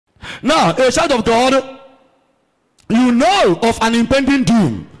Now, a child of God, you know of an impending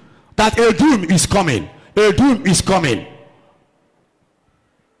doom, that a doom is coming. A doom is coming.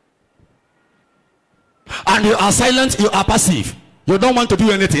 And you are silent, you are passive. You don't want to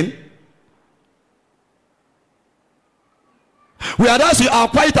do anything. Whereas you are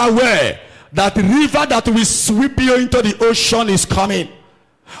quite aware that the river that will sweep you into the ocean is coming.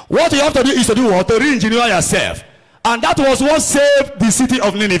 What you have to do is to do what? To re-engineer yourself. And that was what saved the city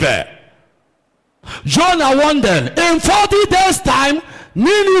of Nineveh. Jonah wondered, in 40 days time,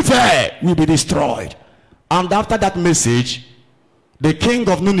 Nineveh will be destroyed. And after that message, the king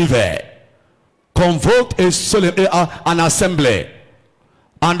of Nineveh convoked an assembly.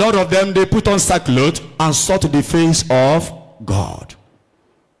 And all of them, they put on sackcloth and sought the face of God.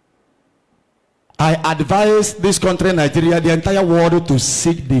 I advise this country, Nigeria, the entire world, to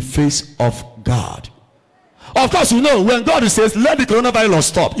seek the face of God. Of course, you know, when God says, let the coronavirus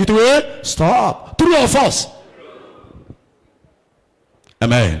stop, it will stop. True or false?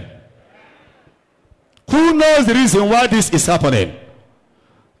 Amen. Who knows the reason why this is happening?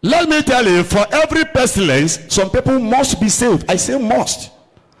 Let me tell you, for every pestilence, some people must be saved. I say must.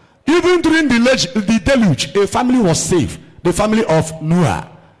 Even during the deluge, a family was saved. The family of Noah.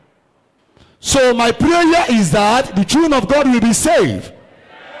 So my prayer is that the children of God will be saved.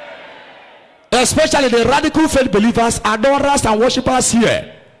 Especially the radical faith believers, adorers and worshippers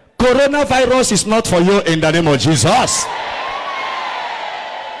here. Coronavirus is not for you in the name of Jesus.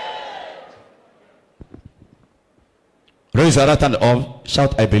 Raise your right hand up.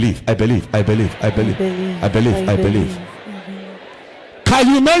 Shout, I believe, I believe, I believe, I believe, I believe, I believe. Can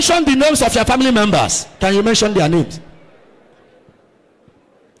you mention the names of your family members? Can you mention their names?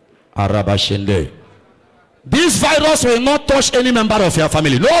 Arabashende. This virus will not touch any member of your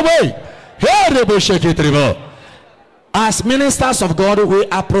family. No way. As ministers of God, we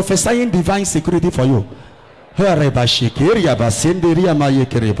are prophesying divine security for you.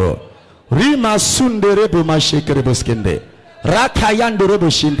 Rima sunderebo mashekerebo skende. Rakayandorebo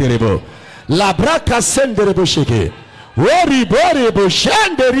shinderebo. Labraka senderebo sheke. Oriborebo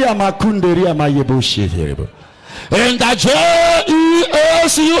shanderia makunderia mayebo shekerebo. And the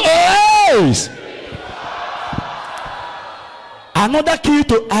JESUS. Another key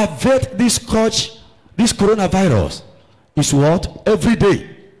to avert this scourge, this coronavirus, is what? Every day,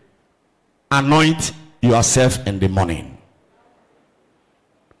 anoint yourself in the morning.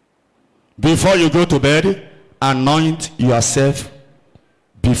 Before you go to bed, anoint yourself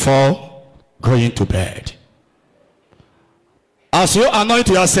before going to bed. As you anoint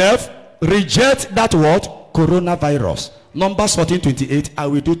yourself, reject that word, coronavirus. Numbers 14:28. I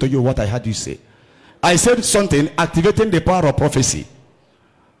will do to you what I had you say. I said something activating the power of prophecy.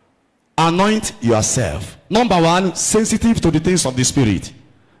 Anoint yourself. Number one, sensitive to the things of the spirit.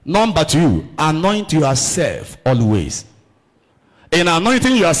 Number two, anoint yourself always. In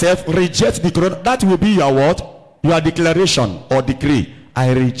anointing yourself, reject the corona. That will be your word, your declaration or decree.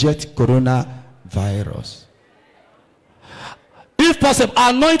 I reject coronavirus. If possible,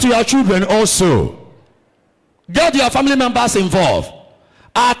 anoint your children also. Get your family members involved.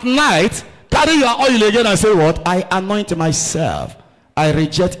 At night, carry your oil again and say what? I anoint myself. I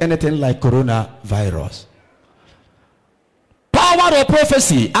reject anything like coronavirus. Power of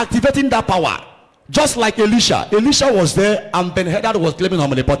prophecy, activating that power. Just like Elisha. Elisha was there and Ben-Hadad was claiming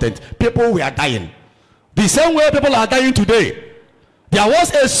omnipotent. People were dying. The same way people are dying today. There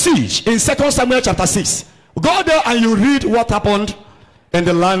was a siege in 2 Samuel chapter 6. Go there and you read what happened in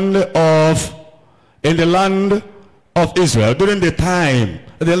the land of Israel during the time,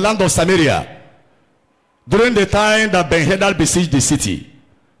 the land of Samaria, during the time that Ben-Hadad besieged the city.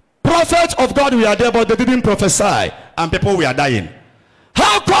 Prophets of God were there, but they didn't prophesy, and people were dying.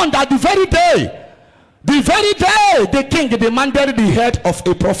 How come that the very day the king demanded the head of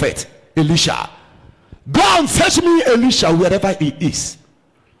a prophet, Elisha? Go and fetch me Elisha wherever he is.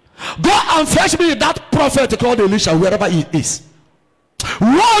 Go and fetch me that prophet called Elisha wherever he is.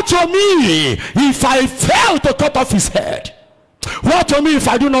 Woe to me if I fail to cut off his head. Woe to me if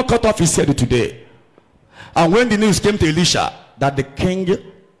I do not cut off his head today. And when the news came to Elisha that the king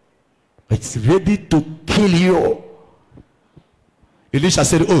is ready to kill you, Elisha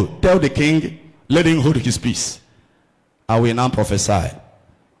said, oh, tell the king, let him hold his peace. I will now prophesy.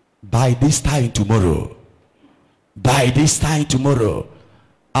 By this time tomorrow,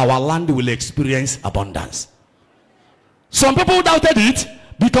 our land will experience abundance. Some people doubted it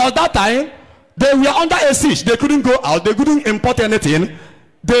because that time they were under a siege. They couldn't go out. They couldn't import anything.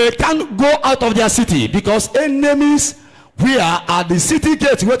 They can't go out of their city because enemies were at the city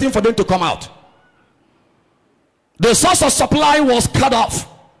gate waiting for them to come out. The source of supply was cut off.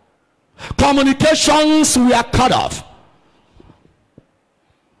 Communications were cut off.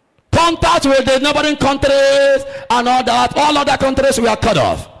 Contact with the neighboring countries and all other countries were cut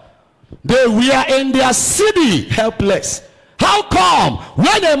off. They were in their city helpless. How come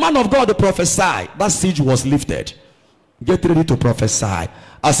when a man of God prophesied, that siege was lifted? Get ready to prophesy.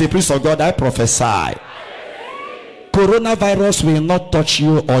 As a priest of God, I prophesy. Coronavirus will not touch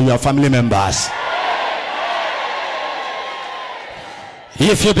you or your family members.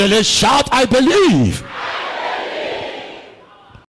 If you believe, shout, I believe.